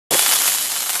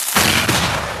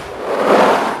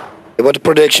What the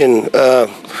prediction?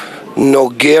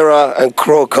 Nogueira and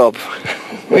Crow Cup.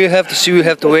 We have to see. We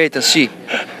have to wait and see.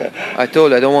 I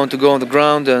told you I don't want to go on the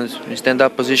ground, and in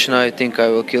stand-up position I think I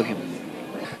will kill him.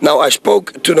 Now I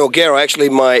spoke to Nogueira. Actually,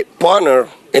 my partner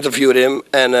interviewed him,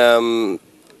 and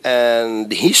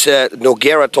he said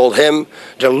Nogueira told him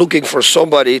they're looking for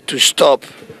somebody to stop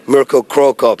Mirko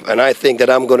Crow Cup, and I think that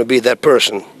I'm going to be that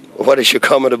person. What is your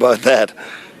comment about that?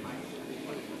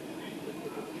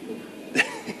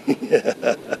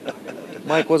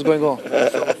 Mike, what's going on?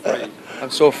 I'm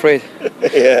so afraid.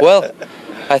 Yeah. Well,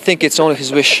 I think it's only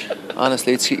his wish.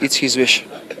 Honestly, it's his wish.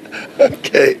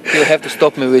 Okay. He'll have to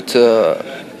stop me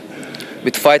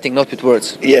with fighting, not with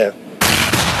words. Yeah.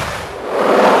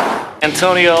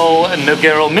 Antonio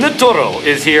Nogueira Minotauro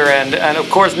is here, and of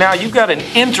course now you've got an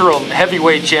interim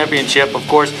heavyweight championship. Of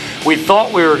course, we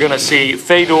thought we were going to see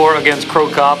Fedor against Crow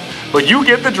Cup, but you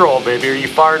get the draw, baby. Are you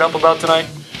fired up about tonight?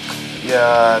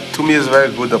 Yeah, to me it's a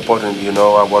very good opponent. You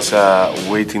know, I was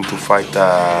waiting to fight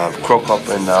Crow Cup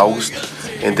in August,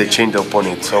 and they changed the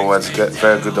opponent. So it's a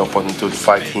very good opponent to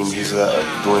fight him. He's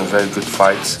doing very good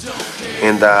fights.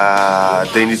 And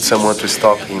they need someone to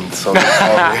stop him. So wait.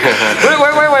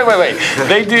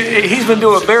 He's been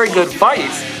doing very good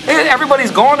fights.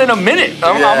 Everybody's gone in a minute.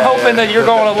 I'm hoping that you're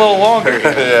going a little longer.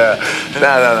 Yeah.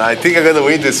 No. I think I'm gonna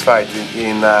win this fight.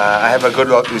 I have a good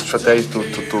strategy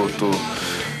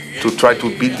to try to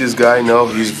beat this guy. You know,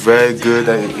 he's very good.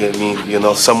 I mean, you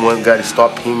know, someone got to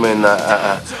stop him, and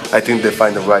I think they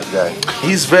find the right guy.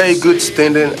 He's very good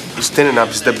standing up.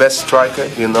 He's the best striker,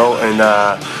 you know, and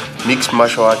mixed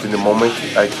martial art in the moment,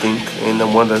 I think, and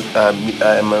I'm one of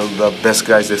the best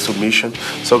guys at submission.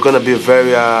 So it's gonna be a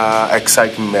very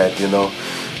exciting match, you know.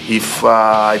 If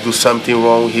I do something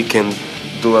wrong, he can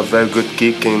do a very good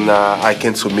kick, and I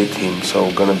can submit him. So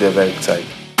it's gonna be very exciting.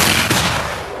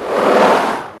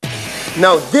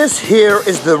 Now this here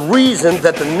is the reason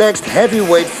that the next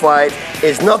heavyweight fight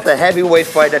is not the heavyweight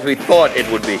fight that we thought it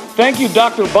would be. Thank you,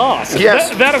 Dr. Boss. Yes.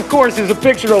 That of course, is a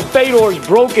picture of Fedor's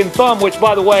broken thumb, which,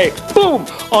 by the way, boom,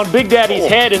 on Big Daddy's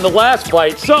head in the last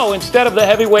fight. So instead of the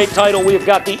heavyweight title, we've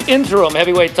got the interim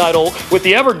heavyweight title with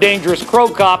the ever-dangerous Crow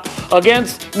Cup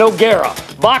against Nogueira.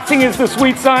 Boxing is the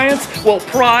sweet science. Well,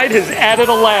 Pride has added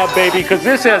a lab, baby, because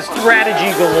this has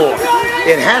strategy galore.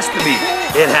 It has to be.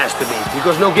 It has to be.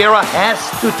 Because Nogueira has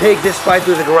to take this fight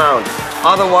to the ground.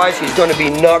 Otherwise, he's going to be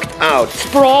knocked out.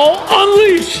 Sprawl,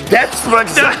 unleash! That's what...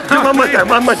 One more time.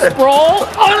 Sprawl,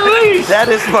 unleash! That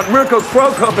is what Mirko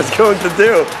Crow Cup is going to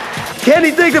do. Can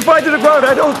he take the fight to the ground?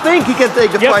 I don't think he can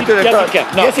take the fight to the ground.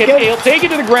 Yes, he can. No, he'll take it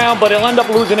to the ground, but he'll end up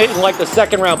losing it in like the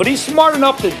second round. But he's smart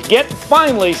enough to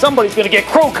finally, somebody's going to get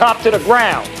Crow Cup to the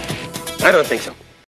ground. I don't think so.